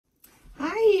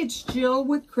it's Jill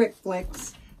with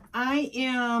cricflix. I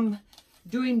am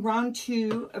doing round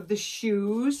 2 of the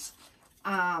shoes.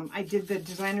 I did the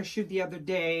designer shoe the other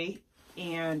day,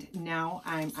 and now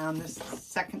I'm on this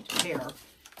second pair.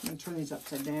 I'm going to turn these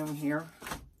upside down here.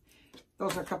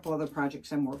 Those are a couple other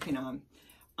projects I'm working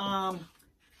on.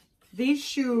 These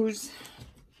shoes,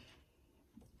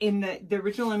 in the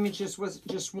original images was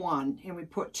just one, and we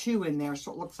put 2 in there,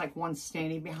 so it looks like one's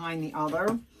standing behind the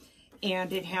other.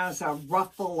 And it has a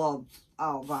ruffle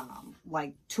of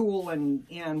like tulle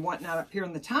and whatnot up here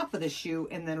on the top of the shoe,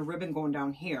 and then a ribbon going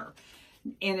down here.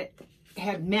 And it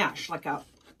had mesh, like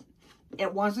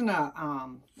it wasn't a,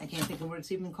 I can't think of what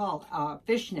it's even called,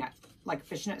 fishnet, like a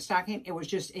fishnet stocking. It was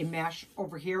just a mesh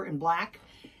over here in black.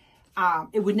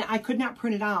 I could not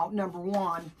print it out, number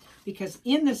one, because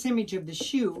in this image of the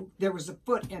shoe, there was a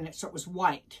foot in it, so it was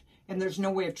white. And there's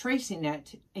no way of tracing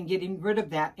it and getting rid of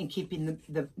that and keeping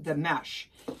the mesh.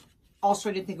 Also,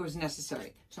 I didn't think it was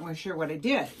necessary. So I'm going to share what I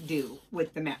did do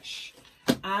with the mesh.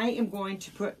 I am going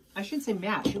to put, I shouldn't say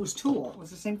mesh, it was tulle. It was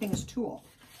the same thing as tulle.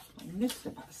 I missed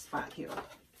a spot here.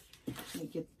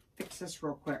 Let me fix this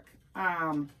real quick.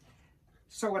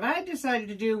 So what I decided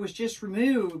to do was just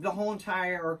remove the whole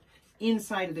entire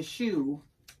inside of the shoe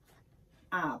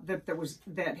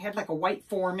that had like a white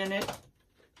form in it.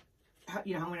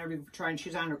 You know, whenever you're trying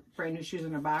shoes on, or brand new shoes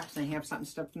in a box, and they have something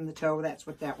stuffed in the toe, that's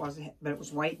what that was. But it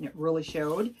was white, and it really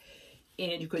showed.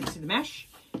 And you couldn't see the mesh.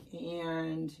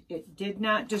 And it did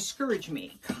not discourage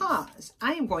me, because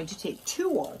I am going to take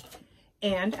tulle,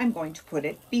 and I'm going to put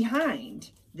it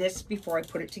behind this before I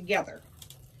put it together.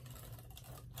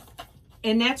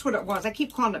 And that's what it was. I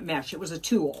keep calling it mesh. It was a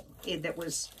tulle. That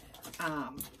was, I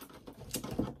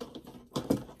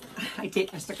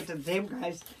stuck it to the table,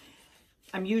 guys.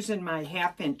 I'm using my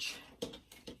 1/2-inch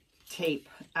tape.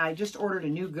 I just ordered a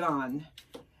new gun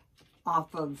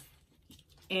off of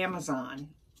Amazon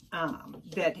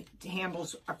that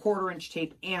handles a 1/4-inch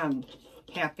tape and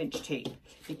 1/2-inch tape,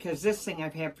 because this thing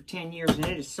I've had for 10 years and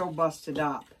it is so busted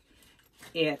up.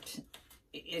 It's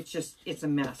a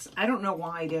mess. I don't know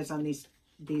why it is on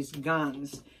these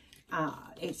guns.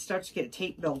 It starts to get a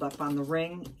tape buildup on the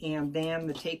ring, and then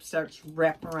the tape starts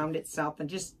wrapping around itself, and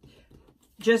just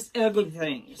ugly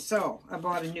things. So I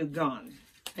bought a new gun.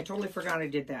 I totally forgot I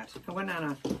did that. I went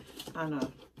on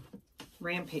a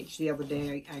rampage the other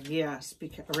day, I guess,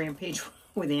 because a rampage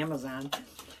with Amazon.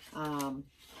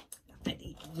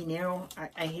 You know,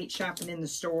 I hate shopping in the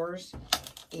stores,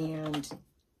 and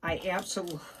I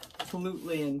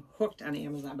absolutely am hooked on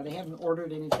Amazon, but I haven't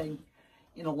ordered anything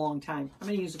in a long time. I'm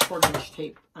going to use a 1/4-inch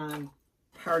tape on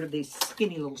part of these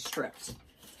skinny little strips.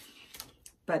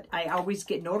 But I always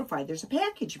get notified there's a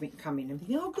package coming. I'm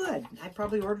thinking, oh, good. I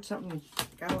probably ordered something.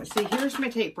 See, here's my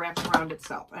tape wrapped around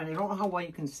itself. And I don't know how well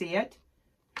you can see it.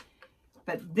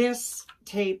 But this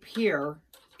tape here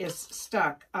is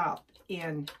stuck up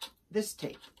in this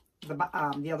tape,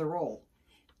 the other roll.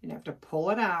 And I have to pull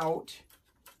it out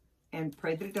and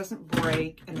pray that it doesn't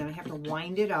break. And then I have to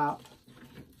wind it up.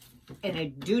 And I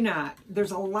do not.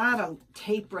 There's a lot of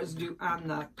tape residue on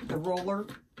the roller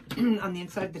on the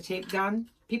inside of the tape gun.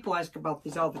 People ask about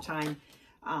these all the time.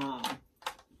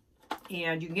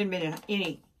 And you can get them in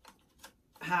any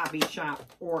hobby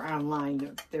shop or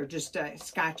online. They're just a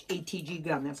Scotch ATG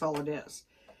gun. That's all it is.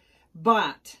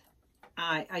 But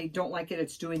I don't like it.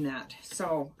 It's doing that.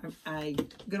 So I'm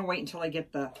going to wait until I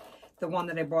get the one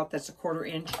that I bought that's a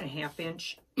 1/4-inch and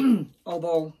 1/2-inch.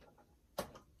 Although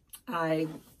I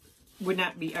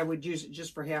would use it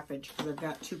just for 1/2-inch, because I've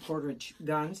got 2 1/4-inch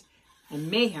guns. I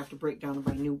may have to break down and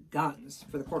buy new guns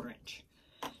for the 1/4-inch,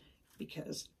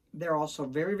 because they're also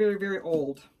very, very, very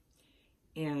old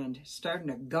and starting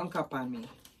to gunk up on me.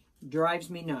 Drives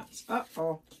me nuts.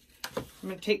 Uh-oh. I'm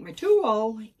going to take my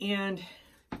tool and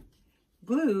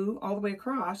glue all the way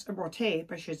across, or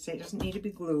tape, I should say. It doesn't need to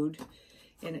be glued.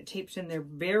 And it tapes in there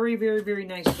very, very, very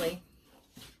nicely.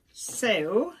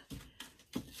 So,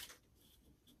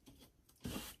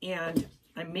 and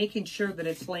I'm making sure that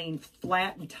it's laying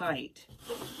flat and tight.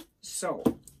 So,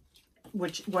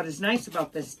 what is nice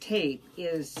about this tape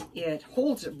is it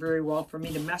holds it very well for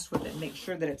me to mess with it and make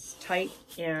sure that it's tight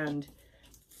and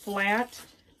flat,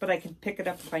 but I can pick it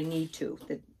up if I need to,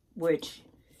 which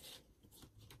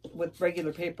with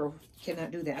regular paper cannot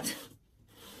do that.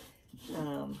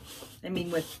 I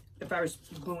mean, if I was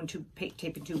gluing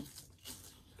taping 2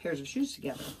 pairs of shoes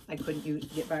together, I couldn't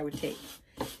get by with tape.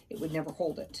 It would never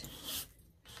hold it.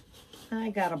 I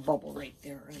got a bubble right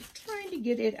there. I'm trying to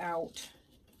get it out.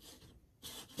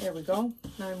 There we go.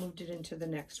 Now I moved it into the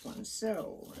next one.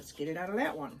 So let's get it out of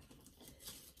that one.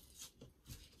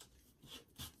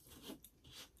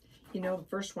 You know, the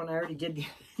first one I already did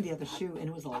the other shoe, and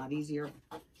it was a lot easier.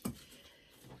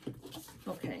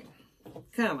 Okay,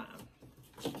 come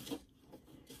on.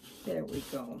 There we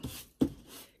go.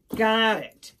 Got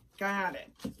it. Got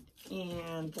it.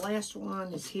 And the last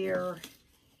one is here.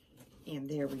 And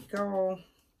there we go.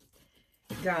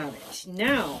 Got it.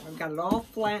 Now, I've got it all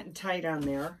flat and tight on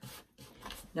there.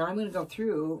 Now I'm going to go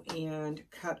through and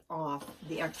cut off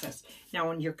the excess. Now,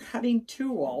 when you're cutting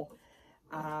tulle,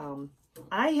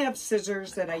 I have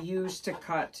scissors that I use to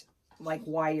cut like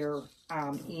wire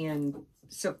in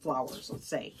silk flowers, let's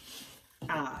say.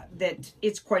 That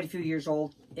it's quite a few years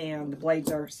old and the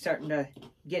blades are starting to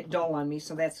get dull on me,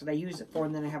 so that's what I use it for.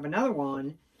 And then I have another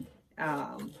one,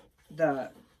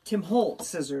 the Tim Holtz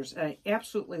scissors. I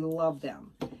absolutely love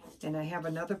them. And I have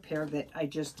another pair that I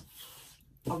just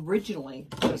originally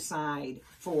put aside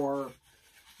for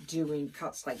doing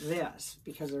cuts like this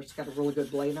because it's got a really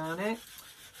good blade on it.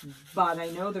 But I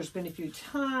know there's been a few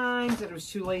times that I was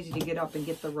too lazy to get up and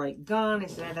get the right gun. I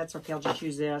said, that's okay, I'll just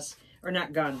use this. Or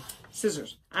not gun,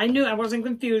 scissors. I knew I wasn't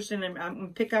confused, and I'm going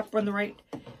to pick up on the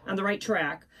right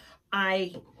track.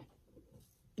 I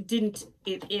didn't,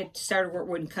 it started where it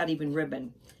wouldn't cut even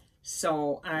ribbon.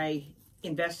 So I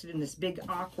invested in this big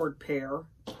awkward pair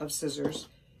of scissors.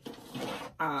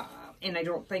 And I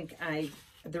don't think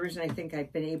the reason I think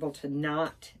I've been able to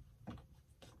not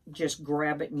just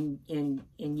grab it and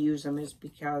use them is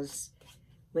because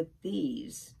with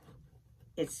these,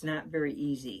 it's not very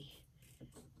easy.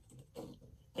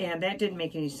 And that didn't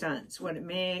make any sense. What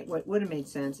would have made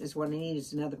sense is what I need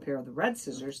is another pair of the red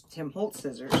scissors, Tim Holtz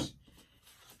scissors,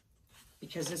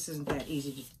 because this isn't that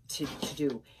easy to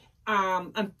do.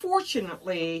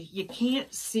 Unfortunately, you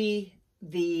can't see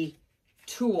the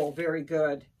tool very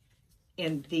good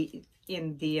in the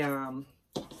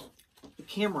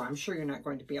camera. I'm sure you're not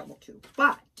going to be able to,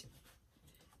 but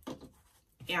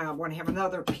when I have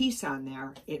another piece on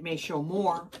there, it may show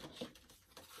more.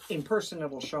 In person,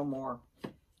 it will show more.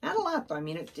 Not a lot, though. I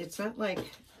mean, it's not like,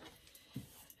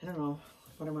 I don't know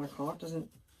what I'm going to call it. It's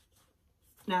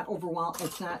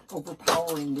not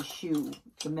overpowering the shoe.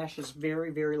 The mesh is very,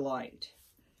 very light.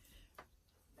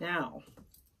 Now,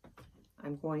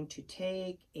 I'm going to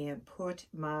take and put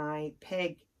my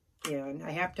peg in. I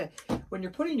have to, when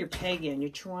you're putting your peg in, you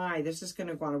try, this is going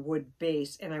to go on a wood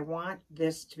base, and I want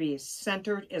this to be as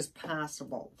centered as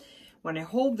possible. When I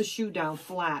hold the shoe down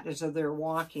flat as though they're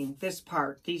walking, this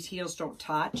part, these heels don't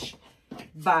touch,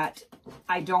 but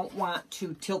I don't want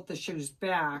to tilt the shoes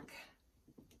back.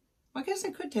 Well, I guess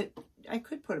I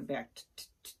could put it back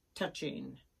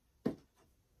touching.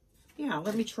 Yeah,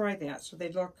 let me try that so they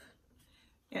look,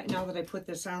 now that I put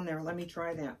this on there, let me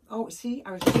try that. Oh, see,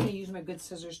 I was just going to use my good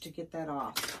scissors to get that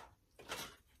off.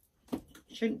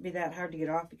 Shouldn't be that hard to get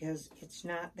off because it's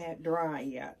not that dry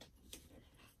yet.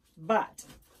 But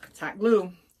it's hot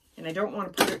glue, and I don't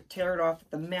want to tear it off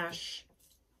at the mesh.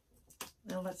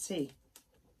 Well, let's see.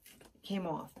 It came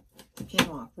off. It came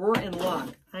off. We're in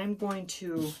luck. I'm going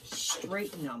to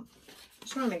straighten them.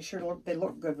 Just want to make sure they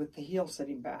look good with the heel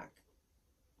sitting back.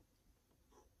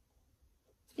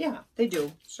 Yeah, they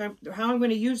do. So how I'm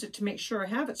going to use it to make sure I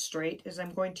have it straight is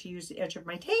I'm going to use the edge of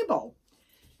my table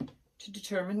to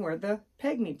determine where the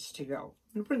peg needs to go.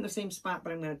 I'm going to put it in the same spot,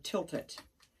 but I'm going to tilt it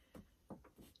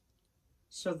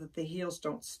so that the heels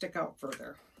don't stick out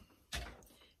further.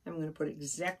 I'm going to put it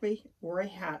exactly where I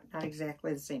had, not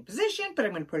exactly the same position, but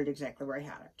I'm going to put it exactly where I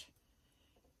had it.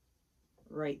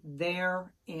 Right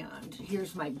there, and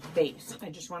here's my base. I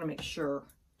just want to make sure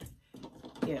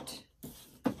it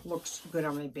looks good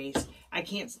on my base. I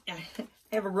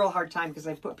have a real hard time because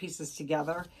I put pieces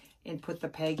together and put the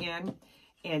peg in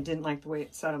and didn't like the way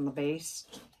it sat on the base,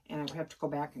 and I have to go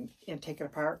back and take it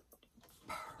apart.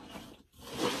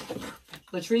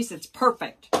 Latrice, it's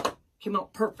perfect. Came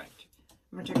out perfect.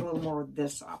 I'm going to take a little more of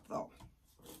this off, though.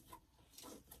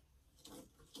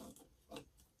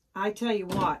 I tell you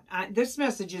what, this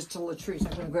message is to Latrice.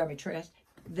 I'm going to grab my trash.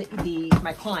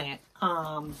 My client,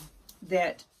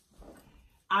 that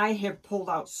I have pulled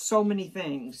out so many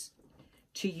things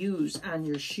to use on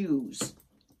your shoes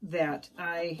that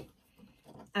I'm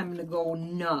going to go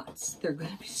nuts. They're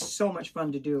going to be so much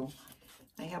fun to do.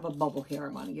 I have a bubble here I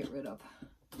want to get rid of.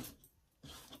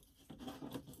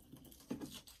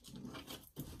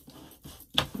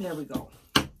 There we go.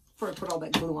 Before I put all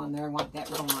that glue on there, I want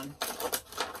that gone.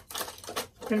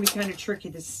 It's going to be kind of tricky,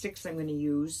 the sticks I'm going to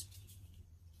use,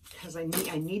 because I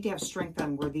need to have strength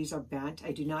on where these are bent.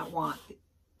 I do not want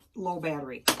low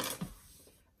battery.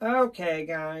 Okay,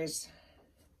 guys.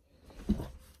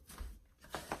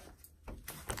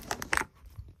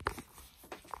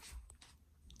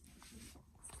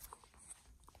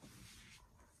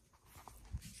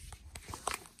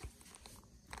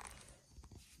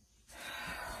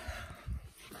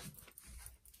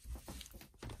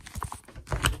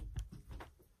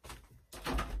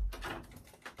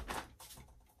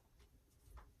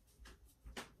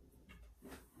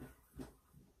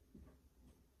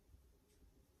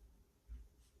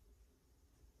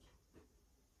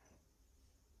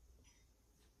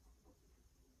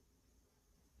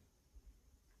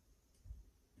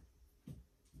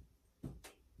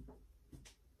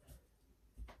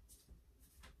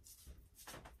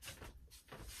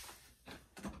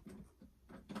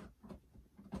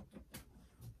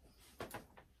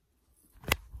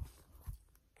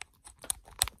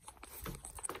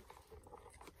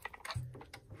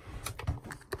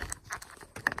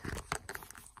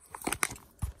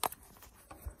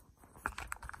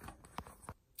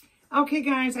 Okay,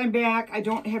 guys, I'm back. I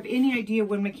don't have any idea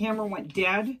when my camera went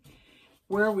dead,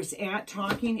 where I was at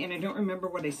talking, and I don't remember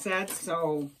what I said,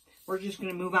 so we're just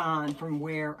going to move on from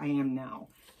where I am now.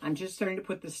 I'm just starting to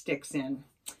put the sticks in,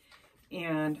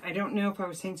 and I don't know if I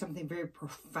was saying something very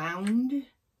profound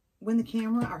when the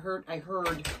camera, I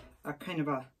heard a kind of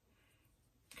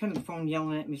the phone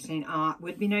yelling at me saying, it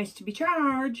would be nice to be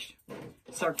charged.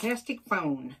 Sarcastic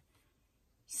phone.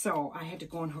 So I had to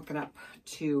go and hook it up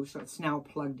so it's now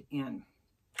plugged in.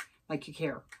 Like you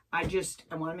care. I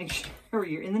want to make sure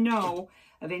you're in the know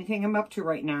of anything I'm up to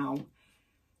right now.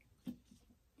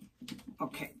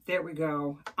 Okay, there we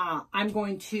go. I'm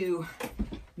going to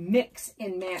mix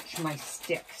and match my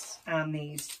sticks on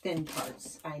these thin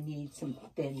parts. I need some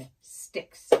thin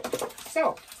sticks.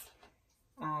 So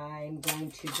I'm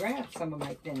going to grab some of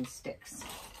my thin sticks.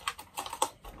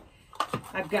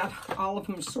 I've got all of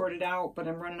them sorted out, but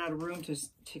I'm running out of room to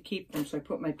keep them, so I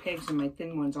put my pegs and my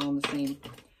thin ones all in the same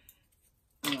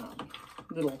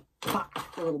little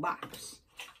box.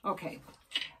 Okay.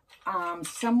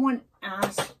 Someone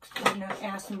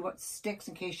asked me what sticks,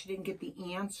 in case you didn't get the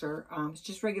answer. It's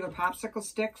just regular popsicle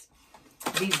sticks.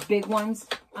 These big ones,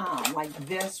 like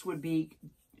this, would be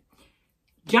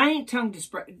giant tongue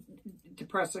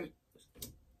suppressor.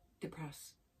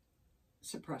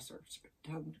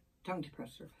 Tongue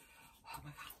depressor. Oh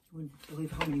my God, you wouldn't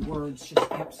believe how many words,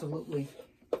 just absolutely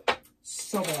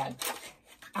so bad.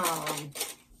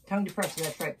 Tongue depressor,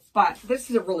 that's right. But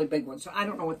this is a really big one, so I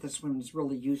don't know what this one is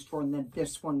really used for, and then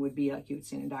this one would be like you would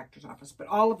see in a doctor's office. But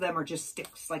all of them are just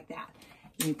sticks like that.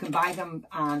 And you can buy them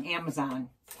on Amazon.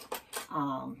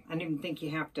 I don't even think you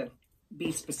have to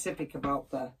be specific about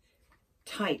the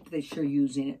type that you're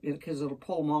using it, because it'll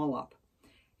pull them all up.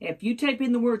 If you type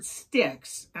in the word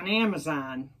sticks on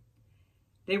Amazon,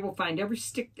 they will find every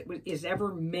stick that is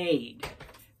ever made.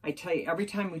 I tell you, every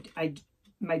time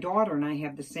my daughter and I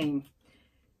have the same,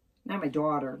 not my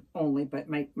daughter only, but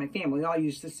my family, we all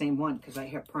use the same one because I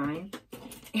have Prime.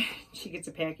 She gets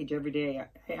a package every day.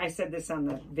 I said this on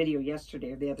the video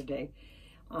yesterday or the other day.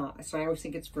 So I always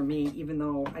think it's for me, even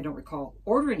though I don't recall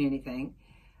ordering anything.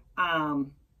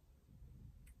 And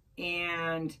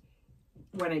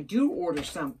when I do order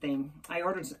something, I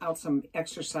ordered out some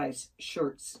exercise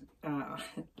shirts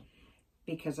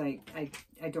because I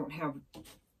don't have,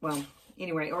 well,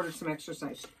 anyway, I ordered some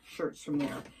exercise shirts from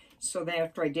there. So that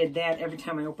after I did that, every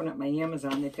time I open up my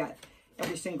Amazon, they've got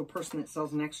every single person that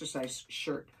sells an exercise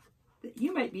shirt.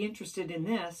 You might be interested in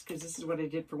this, because this is what I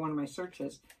did for one of my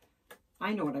searches.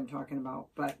 I know what I'm talking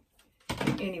about, but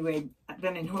anyway,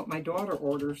 then I know what my daughter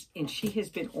orders, and she has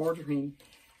been ordering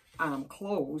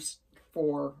clothes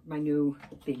for my new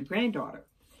baby granddaughter,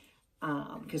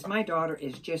 because my daughter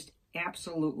is just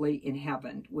absolutely in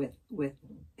heaven with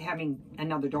having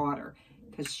another daughter,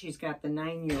 because she's got the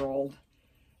 9-year-old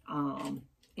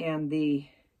and the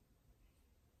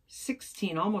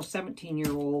 16, almost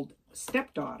 17-year-old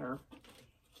stepdaughter,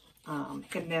 and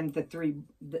then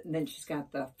then she's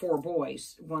got the 4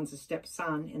 boys. One's a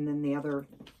stepson, and then the other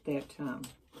that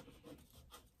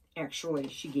actually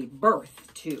she gave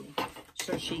birth to.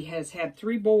 So she has had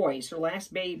 3 boys. Her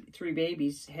last 3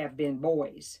 babies have been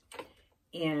boys.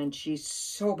 And she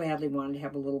so badly wanted to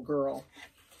have a little girl.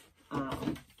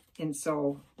 And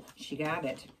so she got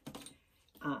it.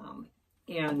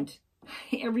 And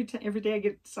every day I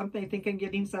get something, I think I'm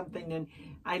getting something, and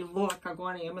I'll go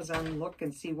on Amazon and look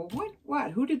and see, well,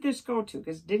 who did this go to?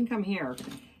 Because it didn't come here.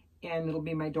 And it'll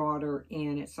be my daughter,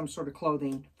 and it's some sort of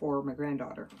clothing for my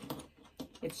granddaughter.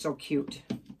 It's so cute.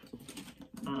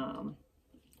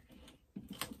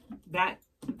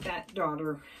 That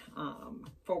daughter,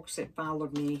 folks that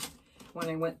followed me when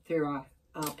I went through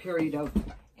a period of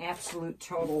absolute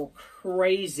total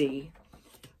crazy,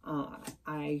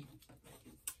 I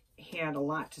had a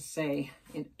lot to say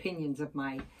in opinions of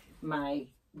my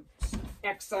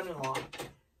ex-son-in-law.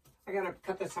 I gotta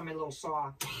cut this on my little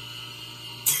saw.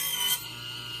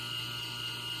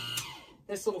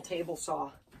 This little table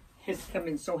saw has come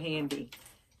in so handy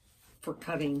for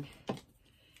cutting.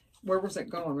 Where was it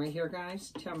going? Right here,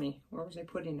 guys? Tell me. Where was I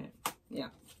putting it? Yeah.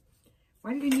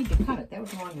 Why did I need to cut it? That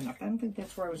was long enough. I don't think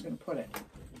that's where I was going to put it.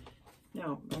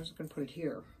 No, I was going to put it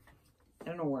here. I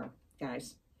don't know where,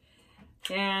 guys.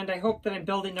 And I hope that I'm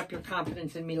building up your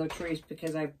confidence in me, Latrice,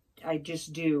 because I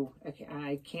just do.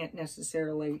 I can't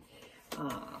necessarily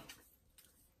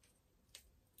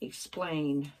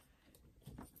explain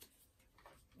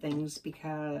things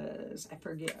because I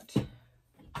forget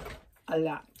a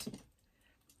lot.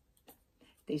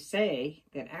 They say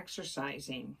that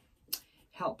exercising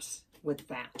helps with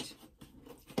that.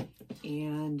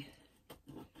 And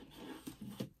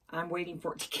I'm waiting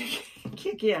for it to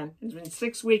kick in. It's been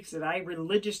 6 weeks that I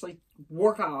religiously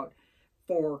work out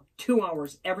for 2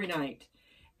 hours every night.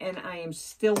 And I am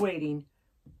still waiting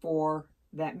for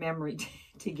that memory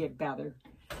to get better.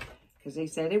 Because they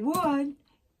said it would.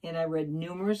 And I read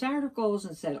numerous articles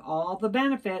and said all the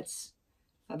benefits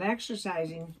of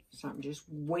exercising. So I'm just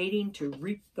waiting to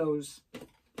reap those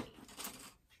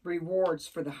rewards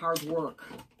for the hard work.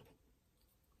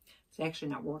 It's actually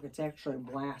not work. It's actually a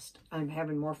blast. I'm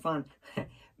having more fun.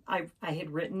 I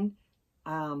had written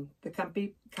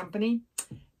the company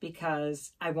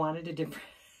because I wanted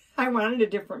a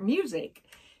different music,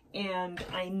 and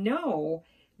I know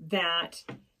that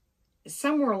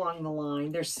somewhere along the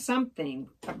line there's something,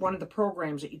 one of the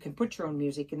programs that you can put your own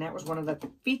music, and that was one of the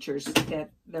features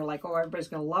that they're like, oh, everybody's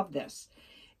going to love this,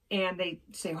 and they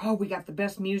say, oh, we got the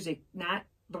best music, not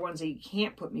the ones that you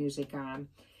can't put music on.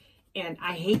 And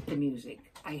I hate the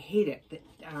music. I hate it.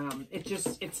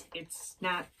 It's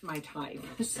not my type.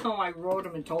 So I wrote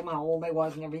them and told them how old I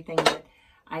was and everything. But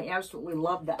I absolutely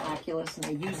love the Oculus, and I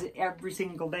use it every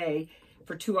single day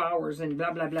for 2 hours and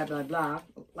blah, blah, blah, blah, blah.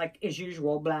 Like as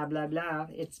usual, blah, blah, blah.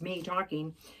 It's me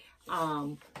talking.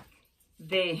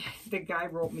 The guy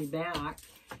wrote me back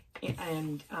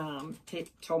and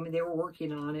told me they were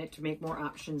working on it to make more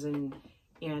options and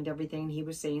everything. He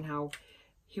was saying how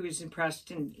he was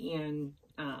impressed and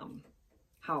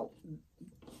how,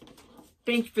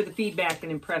 thank you for the feedback,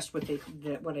 and impressed with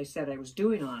what I said I was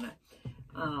doing on it.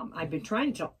 I've been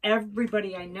trying to tell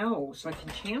everybody I know so I can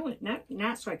challenge,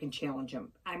 not so I can challenge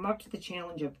them. I'm up to the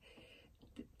challenge of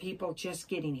people just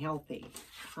getting healthy.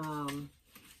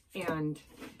 And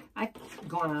I've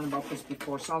gone on about this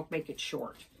before, so I'll make it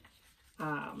short.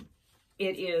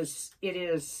 It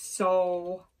is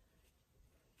so...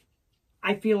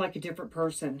 I feel like a different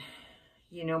person.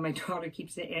 You know, my daughter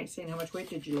keeps saying, how much weight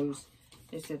did you lose?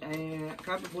 I said,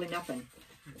 probably nothing.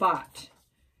 But,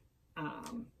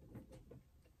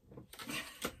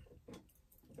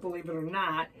 believe it or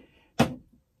not,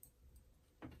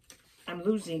 I'm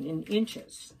losing in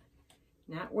inches.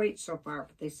 Not weight so far,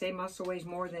 but they say muscle weighs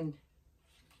more than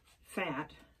fat.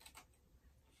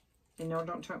 And no,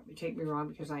 don't take me wrong,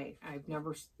 because I've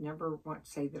never want to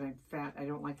say that I'm fat. I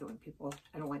don't like it when people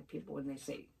when they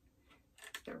say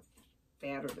they're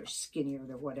fat or they're skinny or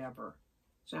they're whatever.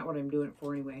 It's not what I'm doing it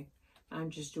for anyway.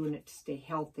 I'm just doing it to stay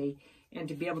healthy and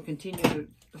to be able to continue to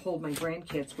hold my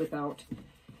grandkids without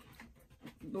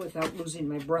losing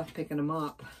my breath picking them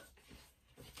up.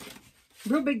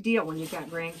 Real big deal when you've got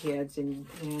grandkids and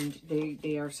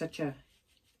they are such a,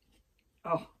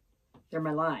 oh, they're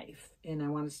my life, and I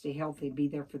want to stay healthy, be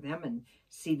there for them, and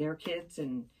see their kids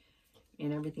and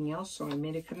everything else. So I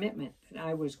made a commitment that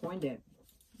I was going to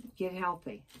get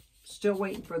healthy. Still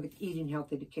waiting for the eating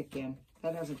healthy to kick in.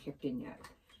 That hasn't kicked in yet.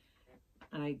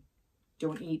 I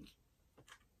don't eat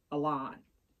a lot,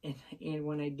 and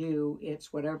when I do,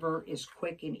 it's whatever is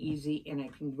quick and easy and I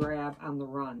can grab on the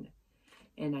run.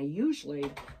 And I usually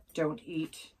don't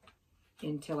eat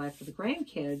until after the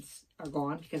grandkids are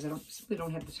gone, because I simply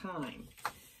don't have the time.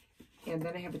 And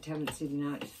then I have a tendency to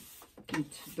not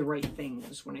eat the right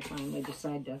things when I finally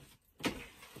decide to.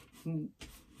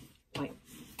 Like,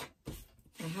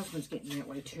 my husband's getting that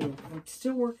way too. I'm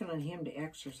still working on him to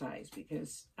exercise,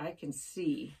 because I can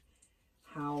see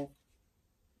how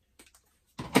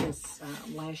this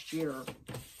last year,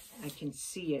 I can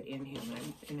see it in him,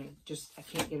 and I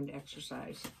can't get him to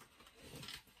exercise.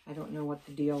 I don't know what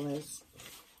the deal is,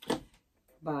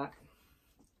 but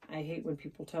I hate when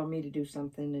people tell me to do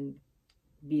something and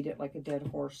beat it like a dead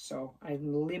horse, so I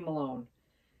leave him alone.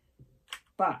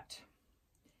 But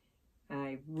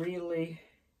I really,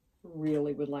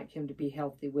 really would like him to be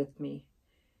healthy with me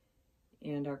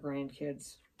and our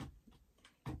grandkids.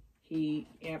 He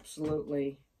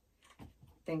absolutely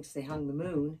thinks they hung the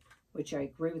moon, which I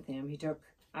agree with him.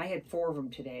 I had 4 of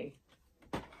them today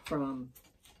from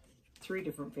 2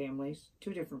 different families.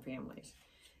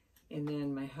 And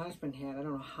then my husband had, I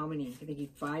don't know how many, I think he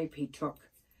 5 he took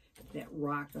that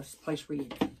rock, this place where you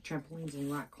trampolines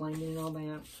and rock climbing and all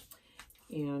that.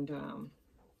 And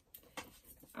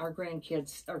our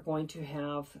grandkids are going to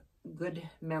have good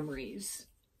memories.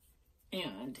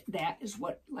 And that is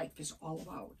what life is all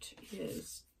about,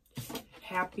 is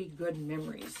happy, good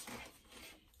memories.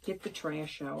 Get the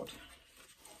trash out.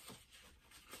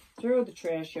 Throw the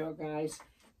trash out, guys.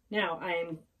 Now,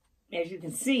 as you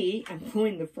can see, I'm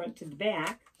going the front to the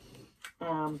back.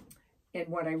 And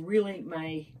what I really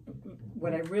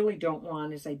don't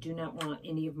want is I do not want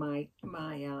any of my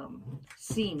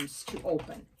seams to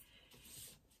open.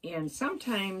 And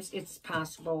sometimes it's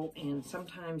possible, and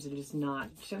sometimes it is not.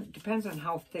 So it depends on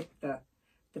how thick the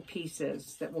the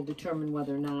pieces that will determine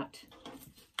whether or not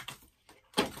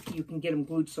you can get them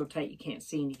glued so tight you can't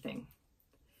see anything.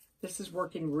 This is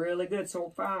working really good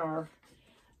so far.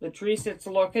 Latrice, it's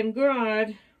looking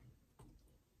good.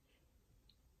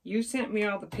 You sent me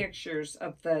all the pictures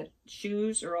of the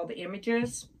shoes or all the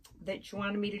images that you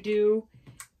wanted me to do.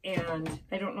 And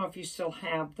I don't know if you still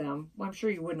have them. Well, I'm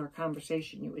sure you would in our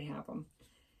conversation. You would have them.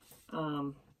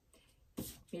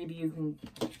 Maybe you can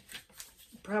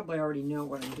probably already know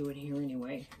what I'm doing here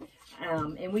anyway.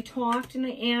 And we talked and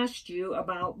I asked you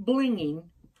about blinging.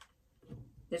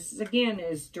 This, again,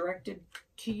 is directed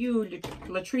to you,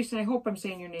 Latrice, and I hope I'm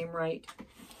saying your name right.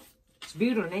 It's a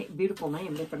beautiful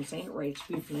name. If I'm saying it right, it's a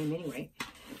beautiful name anyway.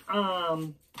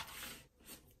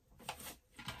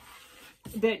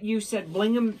 That you said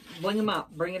bling them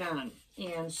up, bring it on.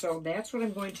 And so that's what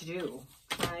I'm going to do.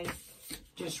 I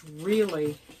just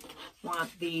really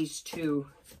want these to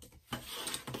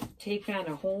take on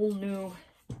a whole new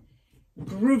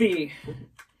groovy.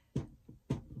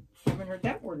 Haven't heard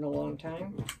that word in a long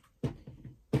time.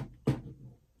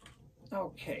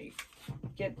 Okay,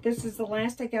 this is the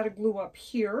last I got to glue up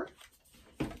here.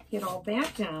 Get all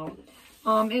that down.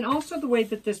 And also the way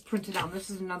that this printed out, this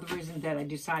is another reason that I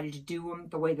decided to do them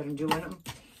the way that I'm doing them,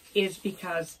 is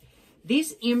because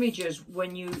these images,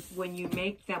 when you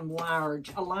make them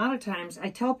large, a lot of times I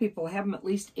tell people have them at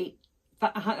least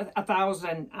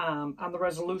 1,000 on the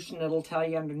resolution. It'll tell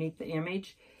you underneath the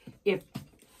image. If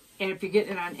you're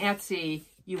getting it on Etsy,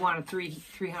 you want a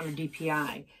 300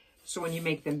 DPI. So when you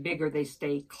make them bigger, they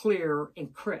stay clear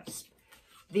and crisp.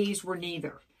 These were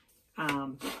neither.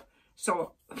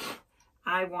 So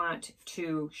I want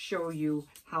to show you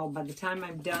how by the time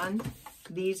I'm done,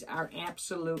 these are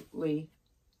absolutely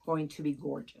going to be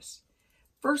gorgeous.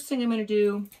 First thing I'm going to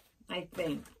do, I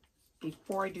think,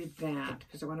 before I do that,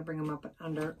 because I want to bring them up and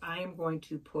under, I am going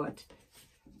to put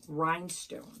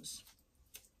rhinestones.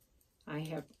 I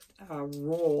have a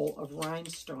roll of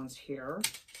rhinestones here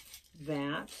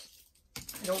that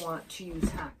I don't want to use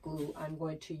hot glue. I'm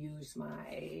going to use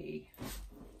my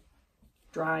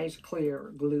Dries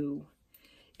Clear glue.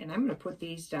 And I'm going to put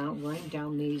these down, line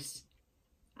down these.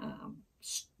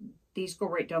 These go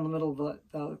right down the middle of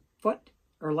the foot,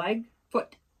 or leg,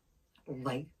 foot,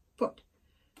 leg, foot.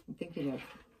 I'm thinking of,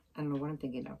 I don't know what I'm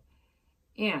thinking of.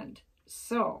 And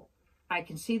so I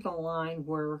can see the line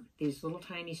where these little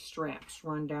tiny straps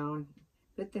run down.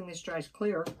 Good thing this dries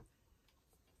clear.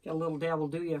 Got a little dabble,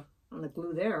 do you, on the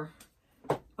glue there.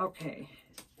 Okay.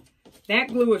 That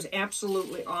glue is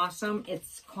absolutely awesome.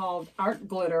 It's called Art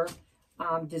Glitter.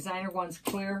 Designer One's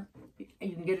Clear.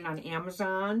 You can get it on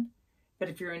Amazon. But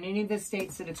if you're in any of the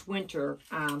states that it's winter,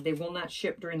 they will not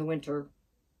ship during the winter.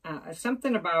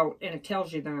 Something about, and it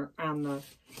tells you there on the,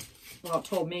 well, it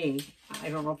told me, I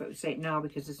don't know if it would say it now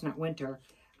because it's not winter,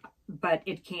 but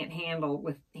it can't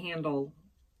handle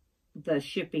the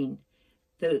shipping.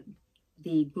 The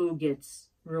glue gets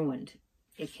ruined.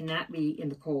 It cannot be in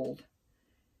the cold.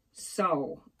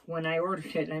 So when I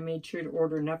ordered it, I made sure to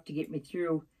order enough to get me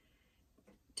through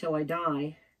till I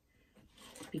die,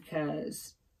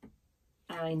 because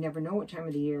I never know what time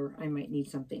of the year I might need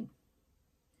something.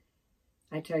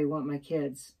 I tell you what, my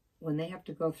kids, when they have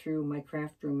to go through my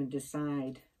craft room and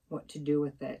decide what to do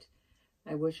with it,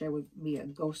 I wish I would be a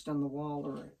ghost on the wall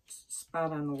or a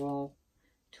spot on the wall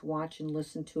to watch and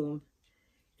listen to them,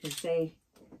 because they're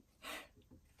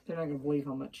not going to believe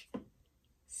how much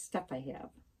stuff I have.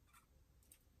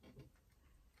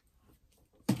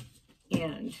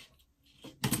 And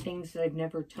things that I've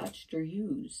never touched or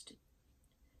used.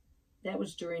 That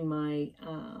was during my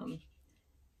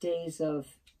days of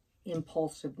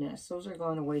impulsiveness. Those are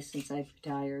gone away since I've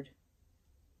retired.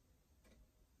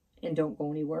 And don't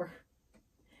go anywhere.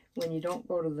 When you don't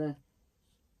go to the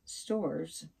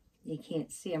stores, you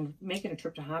can't see. I'm making a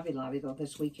trip to Hobby Lobby, though,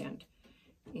 this weekend.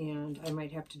 And I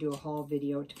might have to do a haul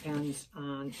video. It depends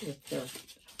on if they're...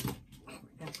 Oh,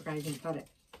 I forgot I didn't cut it.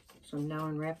 So I'm now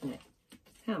unwrapping it.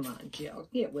 Come on, Jill.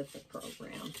 Get with the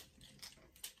program.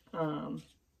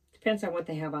 Depends on what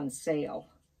they have on sale.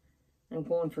 I'm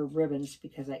going for ribbons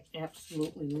because I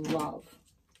absolutely love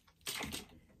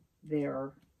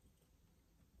their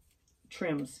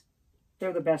trims.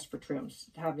 They're the best for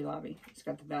trims. Hobby Lobby. It's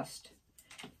got the best.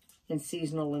 And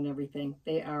seasonal and everything.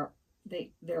 They're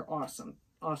awesome.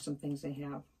 Awesome things they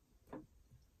have.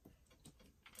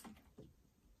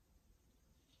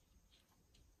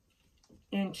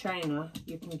 In China,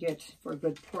 you can get, for a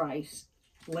good price,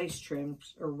 lace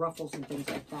trims or ruffles and things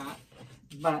like that.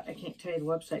 But I can't tell you the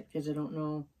website because I don't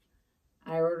know.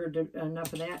 I ordered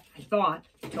enough of that, I thought,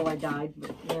 until I died.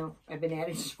 But, you know, I've been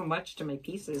adding so much to my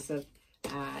pieces that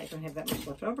I don't have that much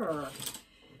left over.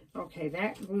 Okay,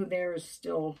 that glue there is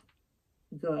still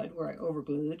good where I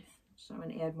overglued. So I'm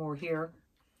going to add more here.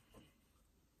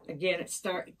 Again, it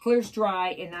clears dry,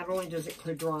 and not only does it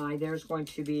clear dry, there's going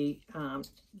to be the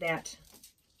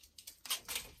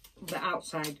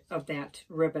outside of that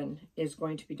ribbon is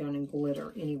going to be done in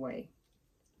glitter anyway.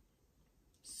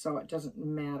 So it doesn't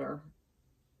matter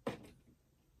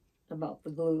about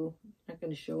the glue. Not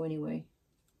going to show anyway.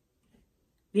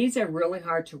 These are really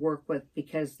hard to work with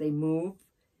because they move,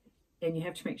 and you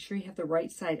have to make sure you have the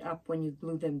right side up when you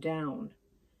glue them down.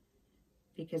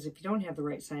 Because if you don't have the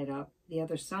right side up, the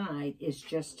other side is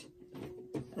just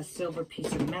a silver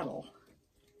piece of metal.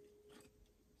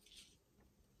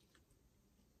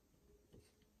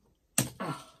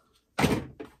 Oh.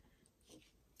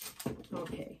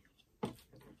 Okay.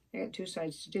 I got two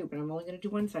sides to do, but I'm only going to do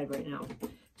one side right now.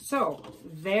 So,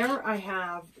 there I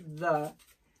have the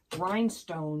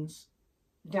rhinestones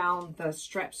down the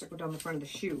straps that go down the front of the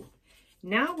shoe.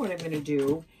 Now what I'm going to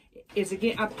do is,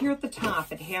 again, up here at the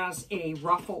top, it has a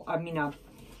ruffle, I don't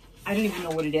even know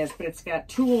what it is, but it's got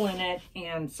tulle in it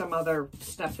and some other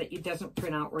stuff that it doesn't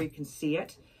print out where you can see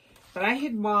it. But I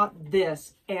had bought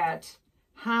this at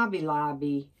Hobby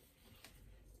Lobby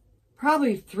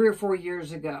probably 3 or 4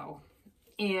 years ago.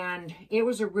 And it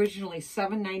was originally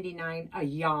 $7.99 a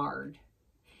yard.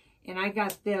 And I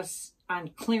got this on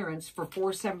clearance for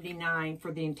 $4.79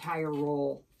 for the entire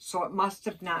roll. So it must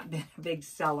have not been a big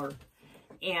seller.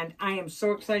 And I am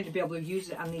so excited to be able to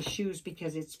use it on these shoes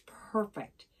because it's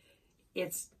perfect.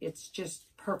 It's just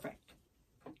perfect.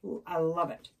 I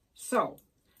love it. So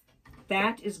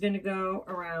that is going to go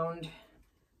around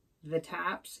the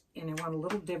tops, and I want a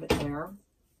little divot there.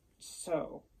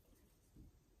 So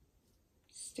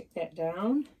stick that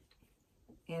down,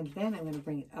 and then I'm going to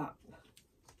bring it up.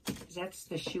 That's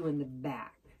the shoe in the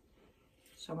back.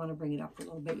 So I want to bring it up a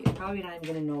little bit. You're probably not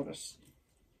even going to notice.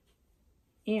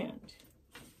 And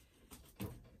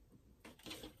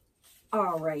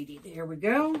alrighty, there we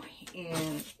go.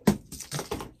 And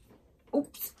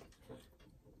oops.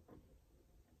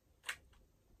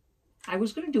 I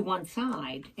was going to do one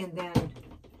side and then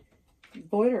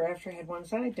glitter after I had one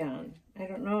side done. I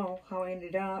don't know how I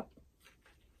ended up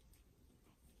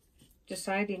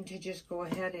deciding to just go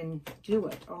ahead and do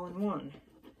it all in one.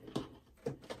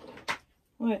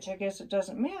 Which I guess it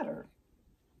doesn't matter.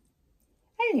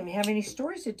 I didn't even have any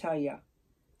stories to tell you. I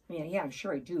mean, yeah, I'm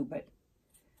sure I do, but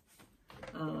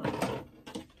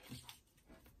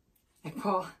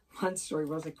one story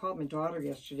was I called my daughter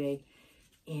yesterday,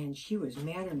 and she was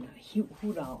madder than a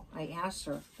hoot owl. I asked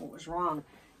her what was wrong,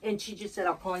 and she just said,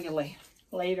 I'll call you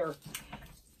later.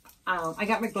 I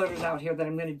got my glitters out here that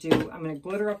I'm going to do. I'm going to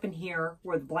glitter up in here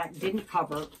where the black didn't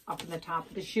cover, up in the top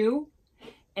of the shoe,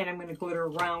 and I'm going to glitter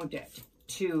around it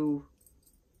to,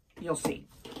 you'll see.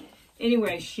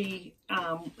 Anyway, she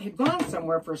had gone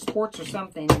somewhere for sports or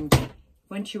something, and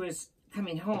when she was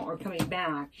coming home or coming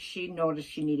back, she noticed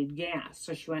she needed gas.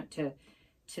 So she went to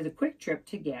the Quick Trip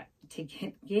to get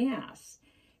gas.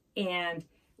 And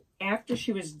after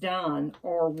she was done,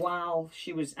 or while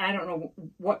she was, I don't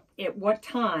know at what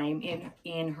time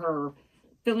in her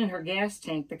filling her gas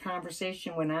tank, the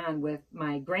conversation went on with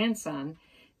my grandson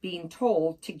being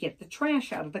told to get the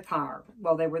trash out of the car.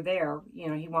 Well, they were there, you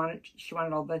know, she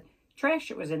wanted all the trash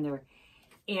that was in there,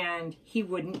 and he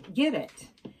wouldn't get it.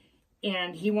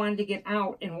 And he wanted to get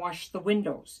out and wash the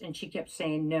windows. And she kept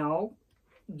saying, no,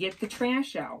 get the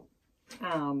trash out.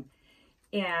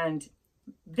 And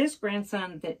this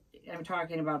grandson that I'm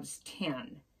talking about is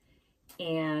 10.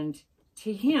 And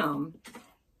to him,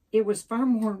 it was far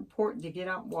more important to get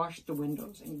out and wash the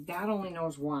windows. And God only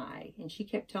knows why. And she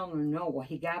kept telling him no. Well,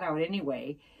 he got out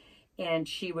anyway. And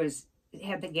she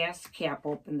had the gas cap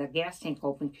open, the gas tank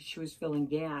open, because she was filling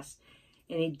gas.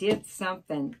 And he did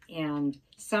something and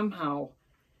somehow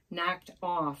knocked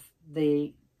off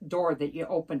the door that you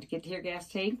opened to get to your gas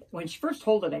tank. When she first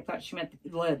told it, I thought she meant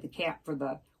the lid, the cap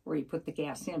for where you put the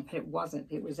gas in, but it wasn't.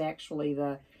 It was actually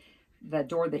the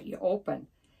door that you open.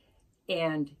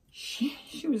 And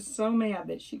she was so mad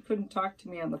that she couldn't talk to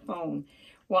me on the phone.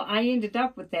 Well, I ended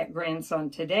up with that grandson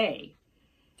today.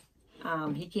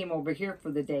 He came over here for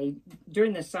the day.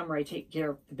 During the summer, I take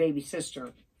care of the baby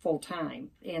sister full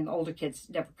time, and the older kids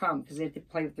never come because they have to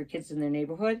play with their kids in their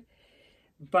neighborhood.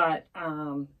 But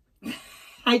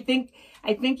I think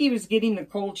he was getting the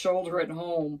cold shoulder at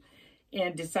home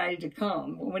and decided to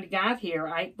come. When he got here,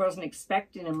 I wasn't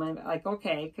expecting him. I'm like,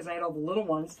 okay, because I had all the little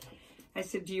ones. I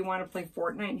said, do you want to play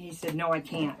Fortnite? And he said, no, I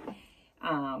can't.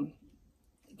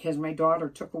 Because my daughter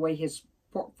took away his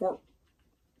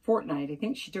Fortnite. I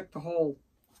think she took the whole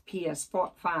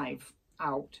PS5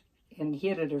 out and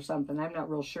hid it or something. I'm not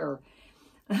real sure.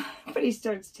 But he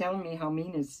starts telling me how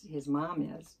mean his mom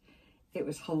is. It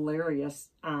was hilarious,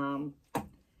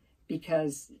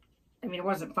 because, I mean, it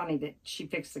wasn't funny that she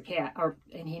fixed the cat,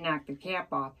 and he knocked the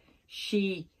cap off.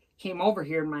 She came over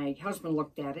here, and my husband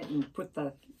looked at it and put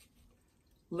the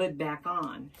lid back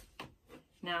on.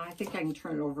 Now, I think I can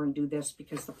turn it over and do this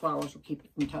because the flowers will keep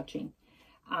it from touching.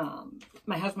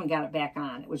 My husband got it back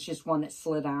on. It was just one that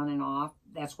slid on and off.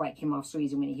 That's why it came off so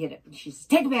easy when he hit it. And she says,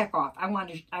 "Take it back off. I want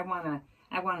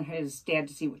his dad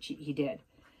to see what he did."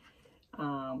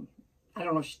 I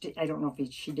don't know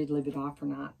if she did leave it off or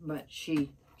not, but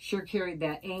she sure carried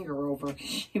that anger over.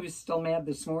 She was still mad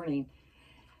this morning.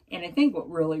 And I think what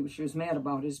really she was mad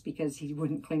about is because he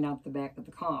wouldn't clean out the back of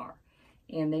the car.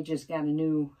 And they just got a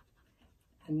new,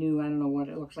 I don't know what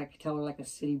it looks like. I tell her like a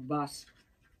city bus.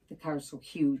 The car's so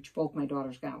huge. Both my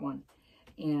daughters got one.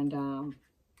 And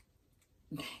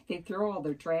they throw all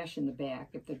their trash in the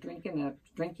back. If they're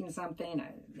drinking something,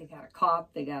 they got a cup,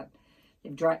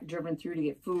 they've driven through to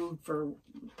get food for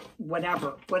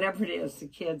whatever it is, the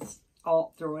kids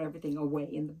all throw everything away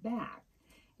in the back.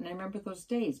 And I remember those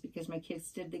days because my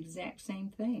kids did the exact same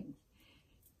thing.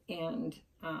 And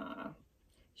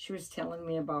she was telling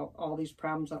me about all these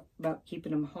problems about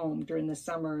keeping them home during the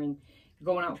summer and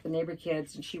going out with the neighbor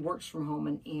kids. And she works from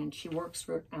home, and she works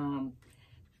for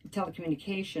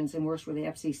telecommunications and works with the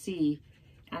FCC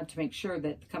to make sure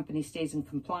that the company stays in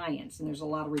compliance. And there's a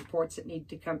lot of reports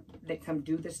that come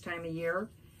due this time of year.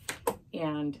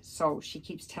 And so she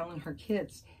keeps telling her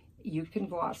kids, you can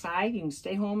go outside, you can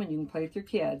stay home, and you can play with your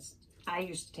kids. I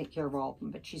used to take care of all of them,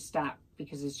 but she stopped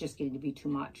because it's just getting to be too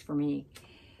much for me.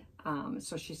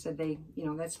 So she said,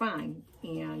 that's fine.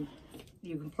 And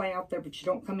you can play out there, but you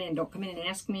don't come in. Don't come in and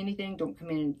ask me anything. Don't come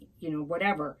in,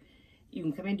 whatever. You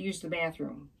can come in to use the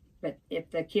bathroom. But if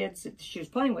the kids that she was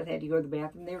playing with had to go to the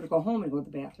bathroom, they were to go home and go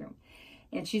to the bathroom.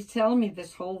 And she's telling me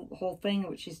this whole thing,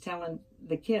 which she's telling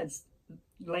the kids,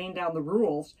 laying down the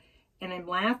rules. And I'm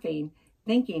laughing,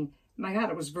 thinking, my God,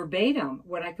 it was verbatim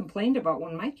what I complained about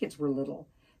when my kids were little.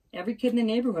 Every kid in the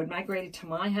neighborhood migrated to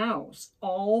my house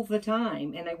all the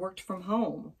time, and I worked from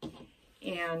home.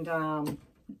 And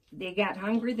they got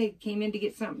hungry, they came in to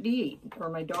get something to eat. Or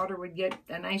my daughter would get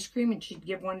an ice cream, and she'd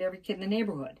give one to every kid in the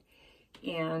neighborhood.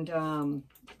 And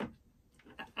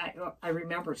I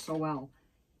remember it so well.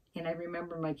 And I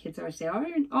remember my kids always say,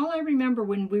 all I remember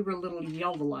when we were little, you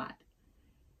yelled a lot.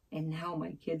 And now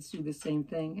my kids do the same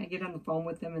thing. I get on the phone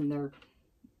with them, and they're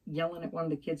yelling at one of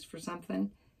the kids for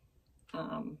something.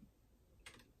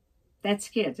 That's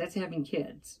kids. That's having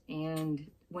kids.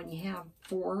 And when you have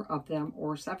 4 of them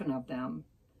or 7 of them,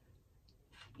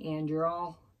 and you're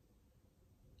all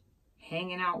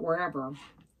hanging out wherever,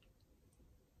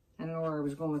 I don't know where I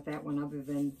was going with that one other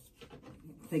than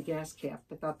the gas cap.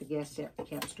 I thought the gas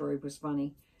cap story was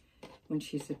funny when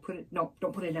she said, don't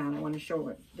put it on. I want to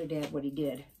show their dad what he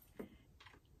did.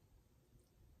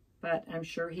 But I'm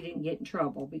sure he didn't get in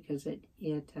trouble because it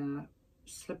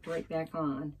slipped right back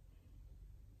on.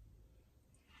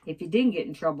 If he didn't get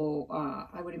in trouble,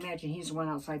 I would imagine he's the one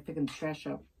outside picking the trash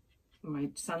up. My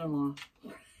son-in-law,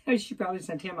 she probably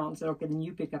sent him out and said, okay, then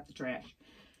you pick up the trash.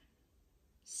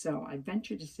 So I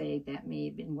venture to say that may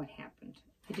have been what happened.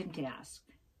 I didn't ask.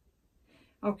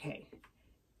 Okay.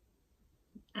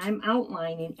 I'm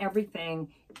outlining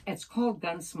everything. It's called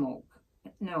Gunsmoke.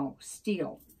 No,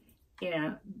 Steel.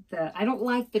 Yeah, I don't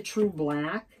like the True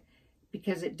Black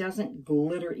because it doesn't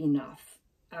glitter enough.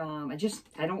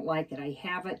 I don't like it. I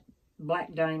have it,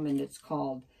 Black Diamond it's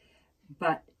called,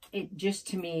 but it just,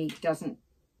 to me,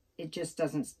 just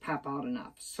doesn't pop out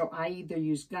enough. So I either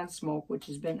use Gunsmoke, which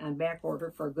has been on back order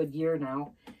for a good year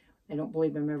now. I don't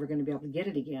believe I'm ever going to be able to get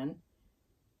it again.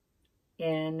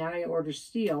 And now I order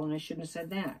Steel, and I shouldn't have said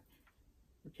that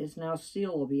because now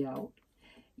Steel will be out.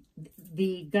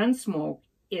 The Gunsmoke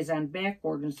is on back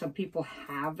order, and some people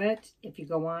have it. If you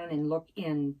go on and look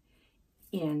in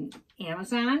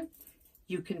Amazon,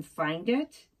 you can find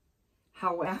it.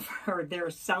 However, they're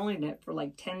selling it for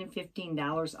like $10 and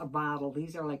 $15 a bottle.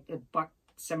 These are like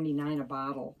 $1.79 a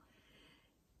bottle.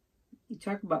 You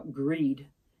talk about greed.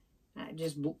 I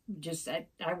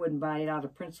wouldn't buy it out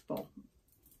of principle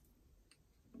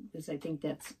because I think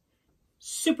that's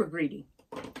super greedy.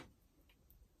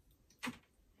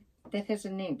 That has a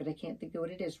name, but I can't think of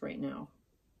what it is right now.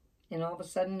 And all of a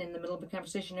sudden, in the middle of a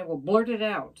conversation, I will blurt it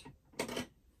out.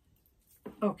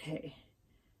 Okay.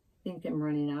 I think I'm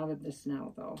running out of this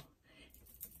now, though.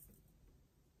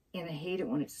 And I hate it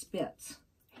when it spits.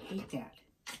 I hate that.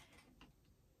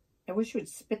 I wish it would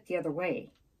spit the other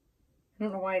way. I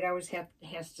don't know why it always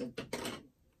has to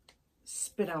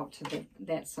spit out to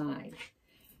that side.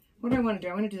 what do I want to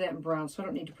do? I want to do that in brown, so I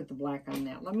don't need to put the black on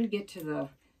that. Let me get to the...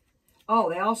 Oh,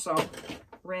 they also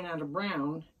ran out of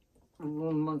brown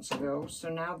months ago, so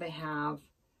now they have...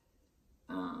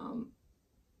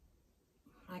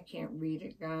 I can't read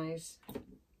it, guys.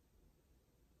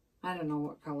 I don't know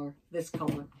what color. This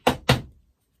color. And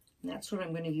that's what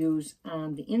I'm going to use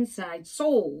on the inside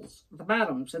soles, the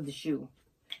bottoms of the shoe.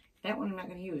 That one I'm not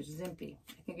going to use. It's empty.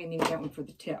 I think I need that one for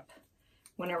the tip.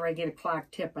 Whenever I get a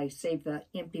clogged tip, I save the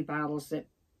empty bottles that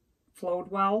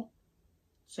flowed well,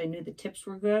 so I knew the tips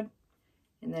were good,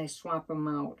 and then I swap them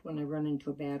out when I run into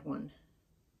a bad one.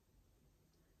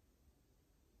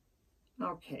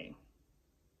 Okay.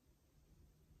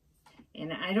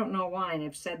 And I don't know why, and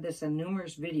I've said this in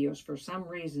numerous videos, for some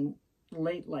reason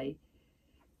lately,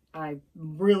 I've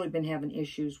really been having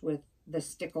issues with the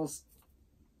stickles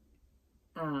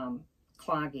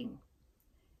clogging.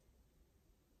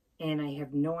 And I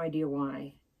have no idea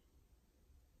why.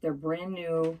 They're brand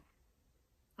new.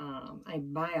 I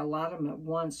buy a lot of them at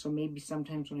once, so maybe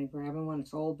sometimes when I grab them when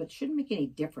it's old, but it shouldn't make any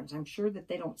difference. I'm sure that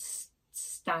they don't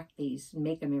stock these and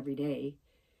make them every day.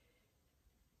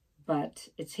 But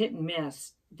it's hit and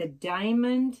miss. The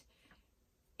diamond,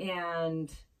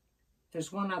 and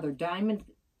there's one other diamond.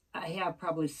 I have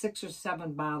probably 6 or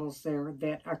 7 bottles there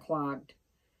that are clogged.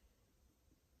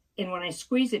 And when I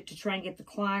squeeze it to try and get the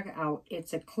clog out,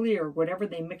 it's a clear, whatever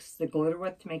they mix the glitter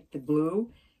with to make the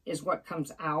glue is what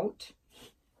comes out.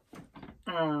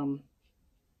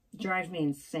 Drives me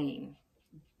insane.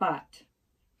 But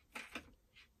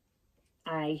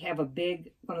I have a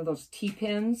big, one of those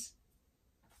T-pins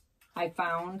I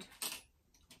found.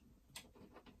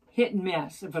 Hit and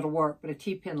miss if it'll work, but a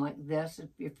T-pin like this, if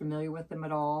you're familiar with them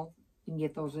at all, you can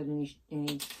get those at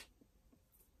any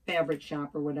fabric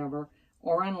shop or whatever,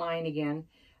 or online again.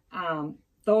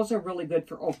 Those are really good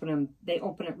for opening. They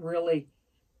open it really,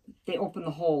 they open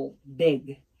the hole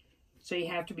big. So you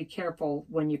have to be careful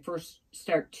when you first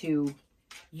start to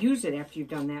use it after you've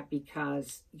done that,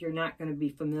 because you're not going to be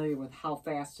familiar with how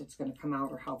fast it's going to come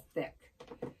out or how thick.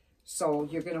 So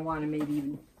you're going to want to maybe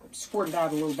even squirt it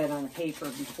out a little bit on the paper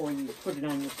before you put it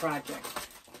on your project.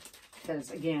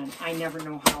 Because again, I never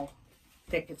know how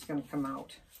thick it's going to come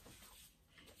out.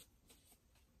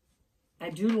 I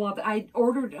do love it. I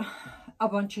ordered a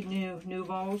bunch of new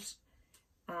Nuvos,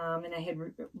 and I had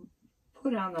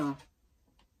put on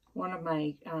one of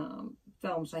my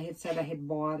films. I had said I had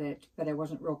bought it, but I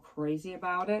wasn't real crazy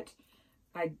about it.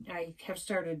 I have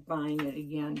started buying it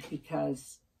again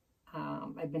because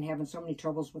I've been having so many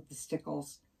troubles with the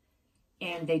stickles,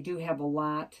 and they do have a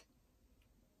lot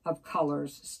of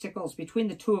colors. Stickles, between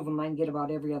the two of them, I can get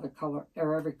about every other color,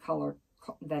 or every color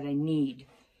that I need.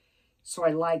 So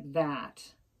I like that.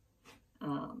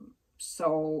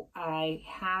 So I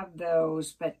have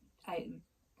those, but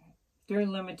they're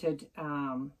limited.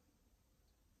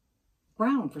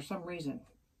 Brown for some reason.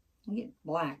 You get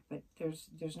black, but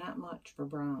there's not much for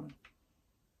brown.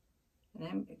 And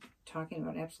I'm talking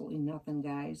about absolutely nothing,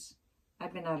 guys.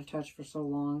 I've been out of touch for so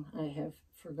long. I have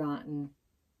forgotten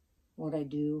what I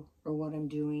do or what I'm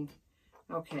doing.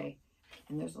 Okay.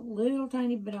 And there's a little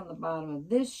tiny bit on the bottom of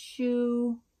this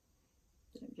shoe.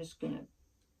 I'm just going to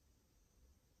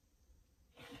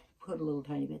put a little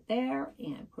tiny bit there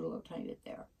and put a little tiny bit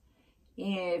there.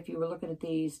 If you were looking at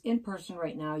these in person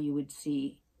right now, you would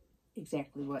see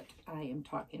exactly what I am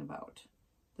talking about.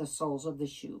 The soles of the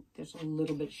shoe. There's a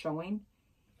little bit showing,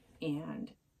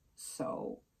 and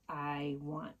so I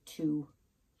want to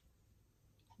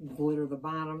glitter the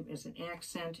bottom as an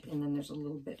accent, and then there's a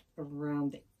little bit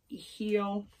around the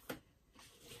heel.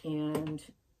 And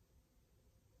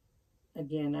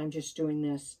again, I'm just doing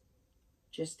this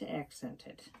just to accent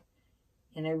it.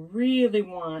 And I really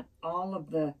want all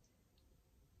of the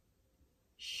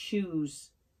shoes,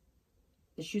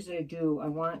 the shoes that I do, I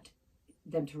want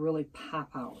them to really pop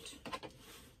out.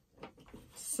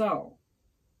 So,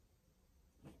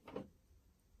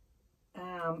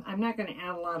 I'm not going to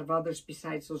add a lot of others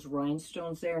besides those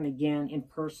rhinestones there. And again, in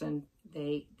person,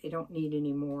 they don't need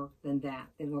any more than that.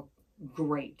 They look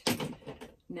great.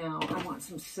 Now, I want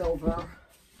some silver.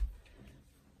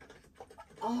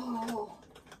 Oh,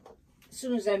 as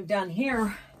soon as I'm done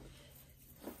here,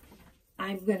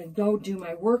 I'm going to go do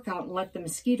my workout and let the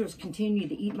mosquitoes continue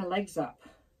to eat my legs up.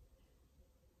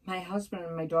 My husband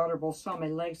and my daughter both saw my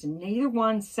legs, and neither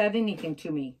one said anything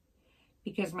to me,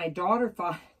 because my daughter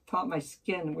thought my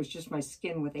skin was just my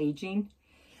skin with aging.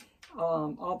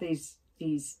 All these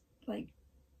like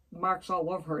marks all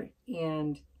over her.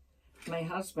 And my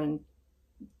husband,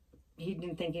 he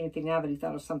didn't think anything of it. He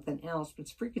thought it was something else, but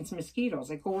it's freaking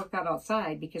mosquitoes. I go work out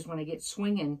outside because when I get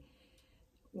swinging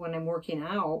when I'm working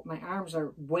out, my arms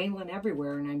are wailing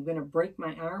everywhere and I'm going to break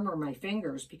my arm or my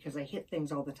fingers because I hit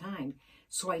things all the time.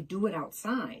 So I do it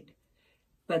outside.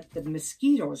 But the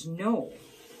mosquitoes, no.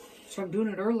 So I'm doing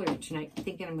it earlier tonight,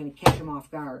 thinking I'm going to catch them off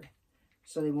guard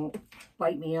so they won't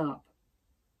bite me up.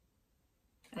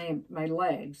 My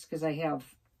legs, because I don't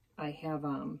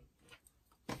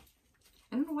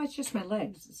know why it's just my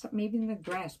legs. It's maybe in the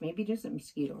grass. Maybe it isn't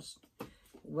mosquitoes.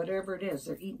 Whatever it is,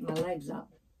 they're eating my legs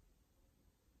up.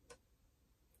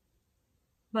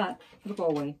 But it'll go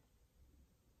away.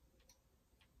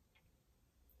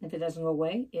 If it doesn't go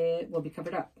away, it will be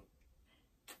covered up.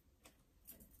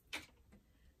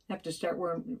 I have to start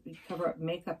wearing cover up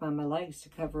makeup on my legs to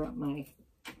cover up my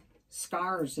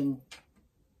scars and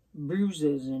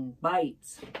bruises and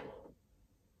bites.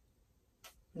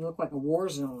 They look like a war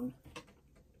zone.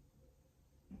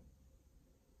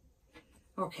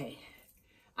 Okay,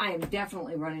 I am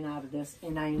definitely running out of this,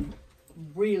 and I'm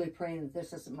really praying that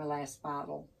this isn't my last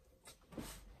bottle.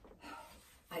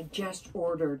 I just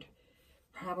ordered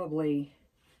probably,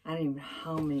 I don't even know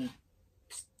how many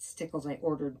stickles I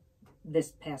ordered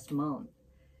this past month.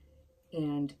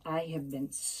 And I have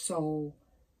been so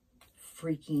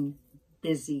freaking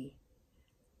busy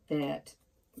that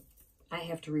I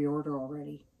have to reorder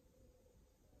already.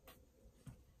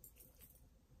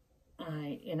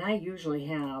 I usually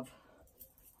have,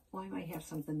 well, I might have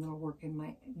something that'll work in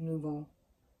my Nuvo.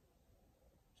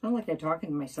 It's not like I'm talking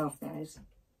to myself, guys.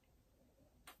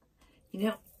 You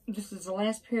know, this is the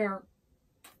last pair,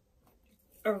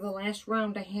 or the last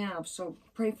round I have, so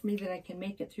pray for me that I can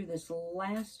make it through this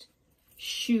last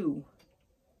shoe.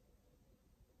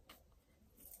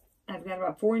 I've got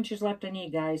about 4 inches left I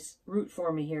need, guys. Root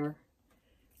for me here.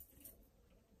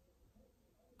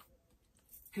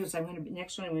 Because I'm going to be,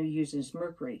 next one I'm going to use is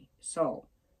mercury. So,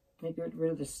 let me get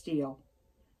rid of the steel.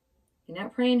 You're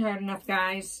not praying hard enough,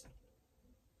 guys.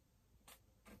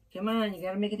 Come on, you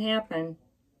got to make it happen.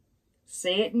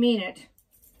 Say it and mean it.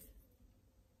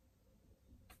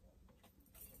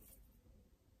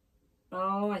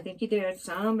 Oh, I think you did.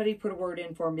 Somebody put a word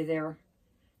in for me there.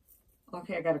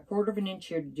 Okay, I got a 1/4 of an inch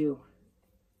here to do.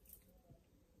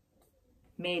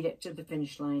 Made it to the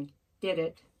finish line. Did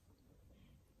it.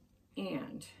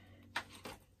 And,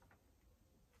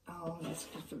 oh, that's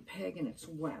just the peg and it's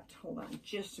wet. Hold on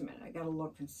just a minute. I got to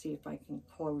look and see if I can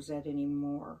close that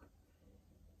anymore.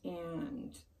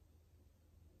 And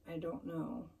I don't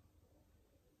know.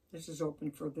 This is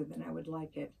open further than I would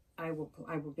like it. I will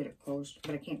get it closed,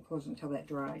 but I can't close until that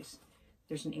dries.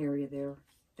 There's an area there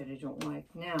that I don't like.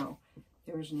 Now,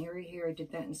 there's an area here. I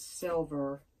did that in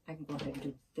silver. I can go ahead and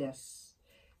do this.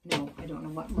 No, I don't know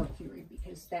what mercury,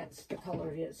 because that's the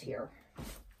color it is here.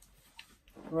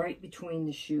 Right between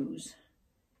the shoes.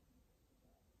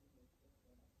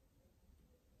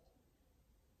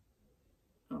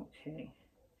 Okay.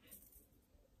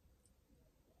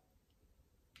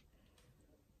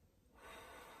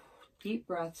 Deep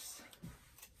breaths.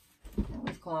 That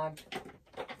was clogged.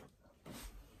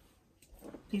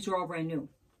 These are all brand new.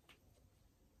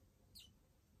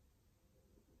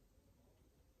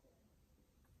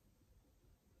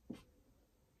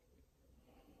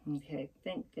 Okay, I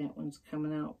think that one's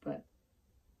coming out, but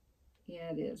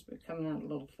yeah, it is, but coming out a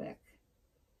little thick,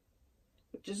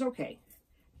 which is okay,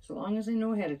 so long as I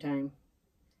know ahead of time.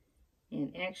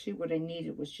 And actually what I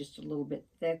needed was just a little bit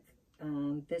thick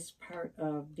on this part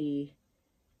of the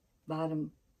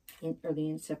bottom, or the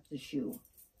inside of the shoe.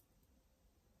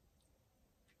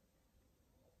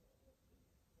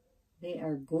 They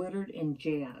are glittered and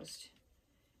jazzed.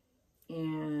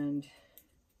 And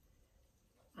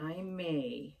I'm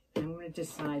going to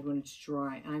decide when it's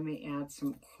dry, I may add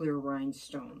some clear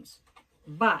rhinestones.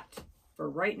 But for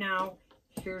right now,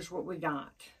 here's what we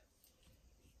got.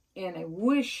 And I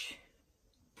wish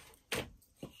that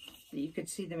you could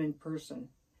see them in person.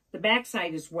 The back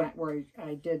side is wet where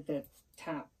I did the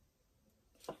top.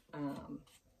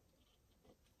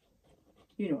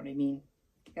 You know what I mean.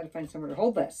 Got to find somewhere to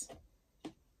hold this.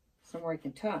 Somewhere I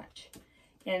can touch.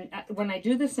 And when I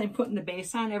do this, I'm putting the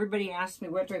base on. Everybody asks me,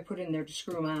 what do I put in there to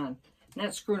screw them on? I'm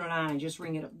not screwing it on. I just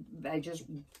ring it up. I just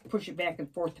push it back and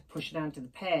forth to push it onto the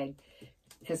peg,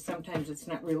 because sometimes it's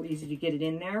not real easy to get it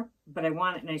in there. But I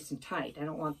want it nice and tight. I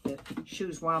don't want the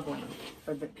shoes wobbling,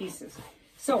 or the pieces.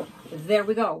 So there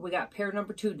we go. We got pair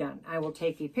number 2 done. I will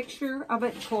take a picture of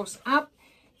it close up.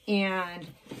 And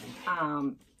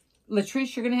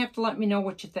Latrice, you're going to have to let me know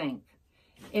what you think.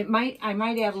 I might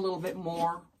add a little bit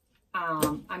more.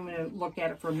 I'm going to look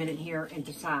at it for a minute here and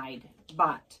decide.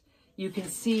 But you can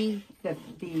see the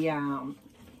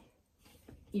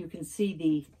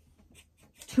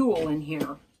tool in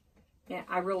here Yeah,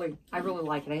 I really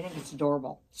like it. I think it's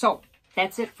adorable. So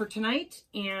that's it for tonight.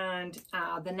 And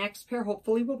the next pair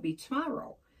hopefully will be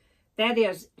tomorrow. That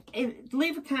is,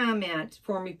 leave a comment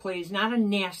for me, please. Not a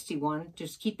nasty one.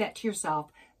 Just keep that to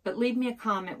yourself. But leave me a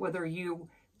comment whether you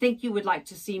think you would like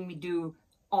to see me do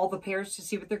all the pairs to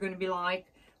see what they're going to be like.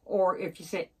 Or if you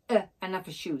say, enough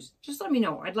of shoes. Just let me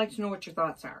know. I'd like to know what your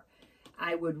thoughts are.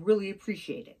 I would really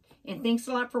appreciate it. And thanks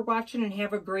a lot for watching, and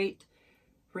have a great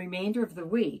remainder of the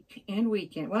week and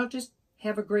weekend. Well, just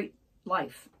have a great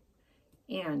life.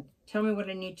 And tell me what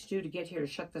I need to do to get here to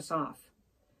shut this off.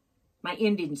 My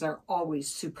endings are always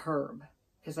superb,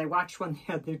 because I watched one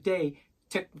the other day.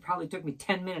 Probably took me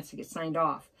 10 minutes to get signed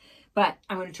off. But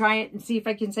I'm going to try it and see if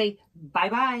I can say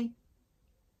bye-bye.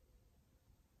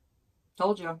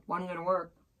 Told you, wasn't going to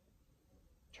work.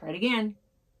 Try it again.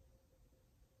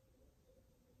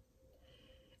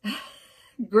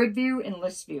 Grid view and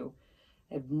list view.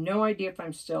 I have no idea if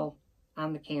I'm still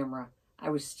on the camera. I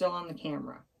was still on the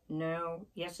camera. No.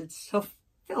 Yes, it's still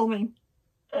filming.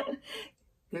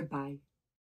 Goodbye.